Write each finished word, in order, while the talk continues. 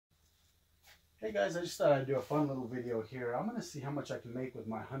Hey guys, I just thought I'd do a fun little video here. I'm going to see how much I can make with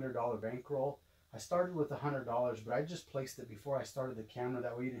my $100 bankroll. I started with $100, but I just placed it before I started the camera.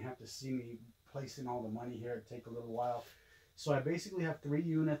 That way you didn't have to see me placing all the money here. It'd take a little while. So I basically have 3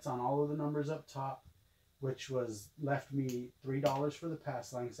 units on all of the numbers up top, which was left me $3 for the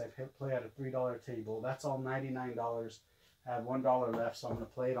pass line because I play at a $3 table. That's all $99. I have $1 left, so I'm going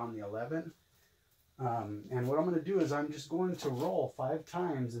to play it on the 11. And what I'm going to do is I'm just going to roll 5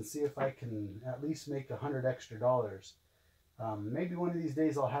 times and see if I can at least make $100 extra. Maybe one of these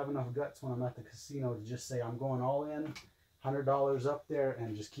days I'll have enough guts when I'm at the casino to just say I'm going all in, $100 up there,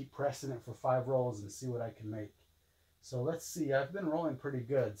 and just keep pressing it for 5 rolls and see what I can make. So let's see. I've been rolling pretty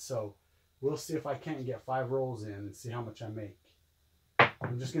good, so we'll see if I can't get 5 rolls in and see how much I make.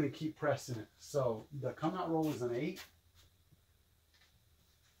 I'm just going to keep pressing it. So the come out roll is an 8.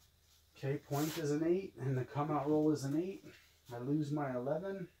 Okay, point is an 8, and the come out roll is an 8. I lose my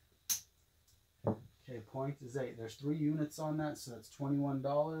 11. Okay, point is 8. There's 3 units on that, so that's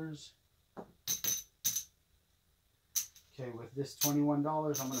 $21. Okay, with this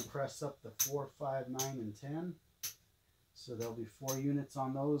 $21, I'm going to press up the 4, 5, 9, and 10. So there'll be 4 units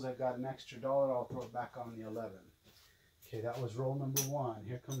on those. I got an extra dollar. I'll throw it back on the 11. Okay, that was roll number 1.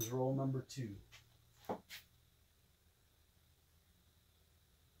 Here comes roll number 2.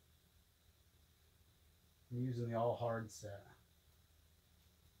 I'm using the all hard set.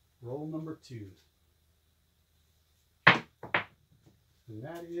 Roll number 2. And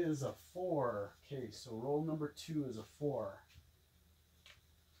that is a 4. Okay, so roll number 2 is a 4.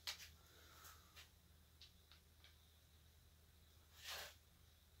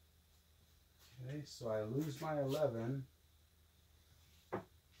 Okay, so I lose my 11.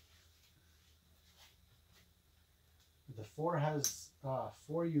 The 4 has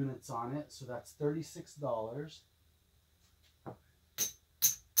 4 units on it, so that's $36.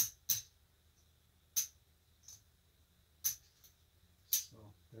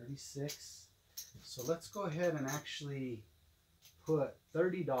 So 36. So let's go ahead and actually put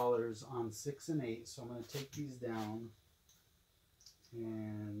 $30 on 6 and 8. So I'm going to take these down.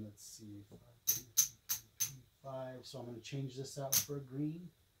 And let's see, 5. So I'm going to change this out for a green.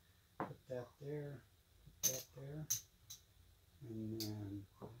 Put that there. Put that there. And then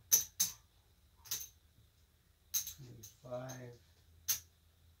 25.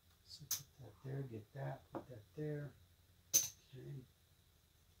 So put that there, get that, put that there. Okay.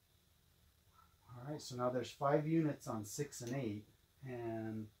 Alright, so now there's 5 units on 6 and 8.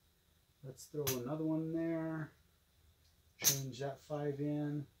 And let's throw another one there. Change that 5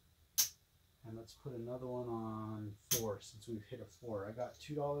 in. And let's put another one on 4 since we've hit a 4. I got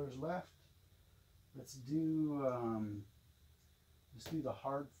 $2 left. Let's do the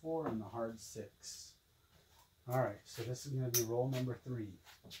hard 4 and the hard 6. Alright, so this is going to be roll number 3.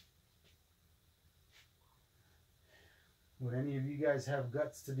 Would any of you guys have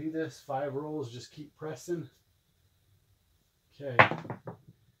guts to do this? 5 rolls, just keep pressing. Okay.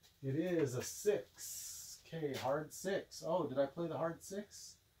 It is a 6. Okay, hard 6. Oh, did I play the hard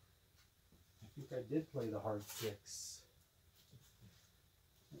 6? I think I did play the hard 6.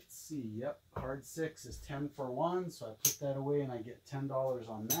 Let's see, yep, hard 6 is 10 for 1, so I put that away and I get $10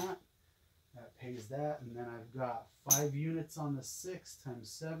 on that. That pays that, and then I've got 5 units on the 6 times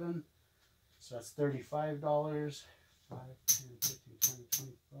 7, so that's $35. 5, 10, 15, 20,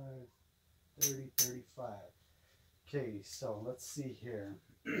 25, 30, 35. Okay, so let's see here.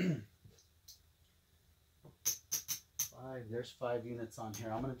 5, there's 5 units on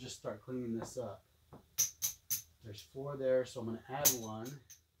here. I'm going to just start cleaning this up. There's 4 there, so I'm going to add 1.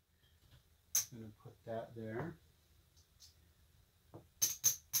 I'm going to put that there.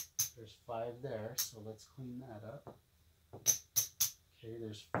 There's 5 there, so let's clean that up. Okay,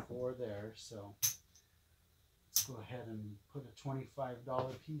 there's 4 there, so let's go ahead and put a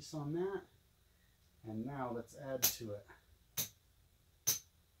 $25 piece on that. And now let's add to it.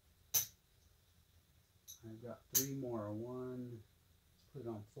 I've got 3 more. 1, let's put it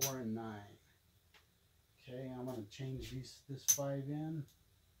on 4 and 9. Okay, I'm going to change this 5 in.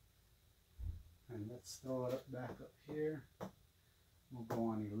 And let's throw it back up here. We'll go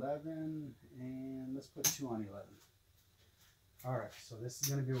on 11, and let's put 2 on 11. Alright, so this is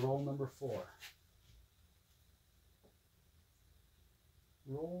going to be roll number 4.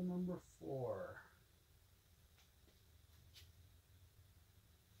 Roll number 4.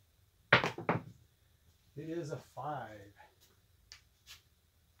 It is a 5.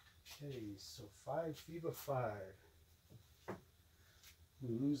 Okay, so 5 FIBA 5. We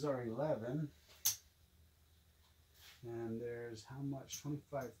lose our 11. And there's how much?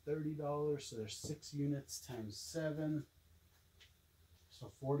 $25, $30. So there's 6 units times 7.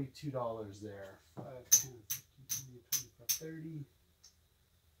 So $42 there. 5, 10, 15, 20, 25, 30,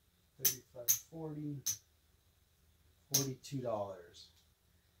 35, 40, $42.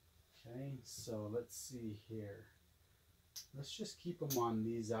 Okay, so let's see here. Let's just keep them on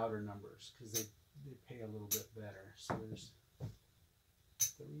these outer numbers because they pay a little bit better. So there's 3,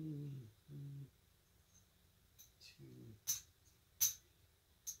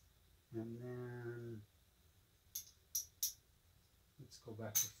 2, and then let's go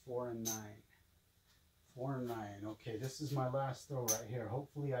back to 4 and 9. 4 and 9. Okay, this is my last throw right here.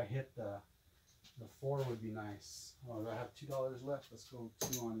 Hopefully I hit the 4 would be nice. Oh, I have $2 left. Let's go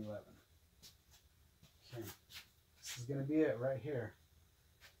 2 on 11. Okay, this is gonna be it right here.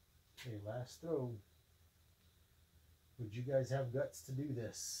 Okay, last throw. Would you guys have guts to do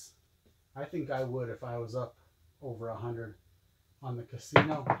this? I think I would if I was up over 100 on the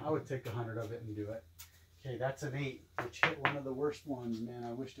casino. I would take 100 of it and do it. Okay, that's an 8, which hit one of the worst ones, man.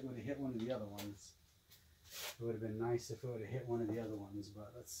 I wished it would have hit one of the other ones. It would have been nice if it would have hit one of the other ones,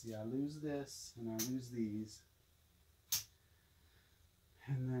 but let's see. I lose this and I lose these.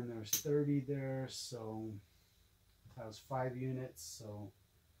 And then there's 30 there, so that was 5 units, so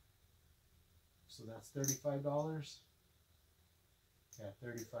that's $35. Yeah,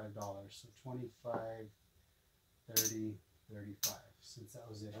 $35. So 25, 30, 35, since that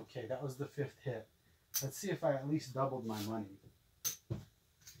was it. Okay, that was the 5th hit. Let's see if I at least doubled my money.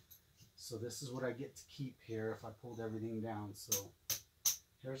 So this is what I get to keep here if I pulled everything down. So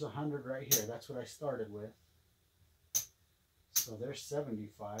here's 100 right here. That's what I started with. So there's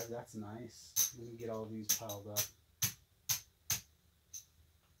 75. That's nice. Let me get all these piled up.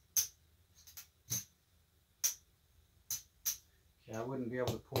 Okay, I wouldn't be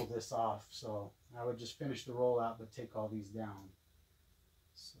able to pull this off, so I would just finish the rollout but take all these down.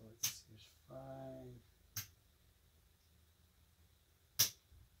 So let's see, there's 5.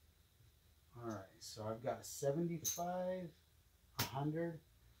 Alright, so I've got a 75, 100,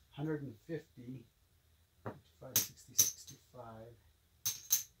 150, 55, 60, 65.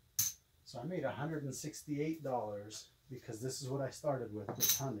 So I made $168 because this is what I started with,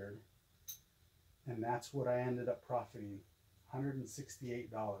 this 100. And that's what I ended up profiting,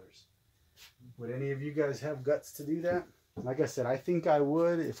 $168. Would any of you guys have guts to do that? Like I said, I think I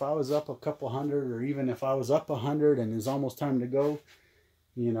would if I was up a couple hundred, or even if I was up 100 and it's almost time to go.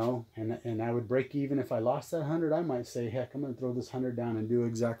 You know, and I would break even if I lost that 100. I might say, heck, I'm going to throw this 100 down and do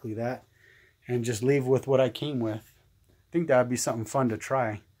exactly that and just leave with what I came with. I think that would be something fun to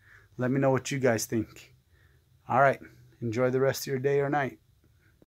try. Let me know what you guys think. All right, enjoy the rest of your day or night.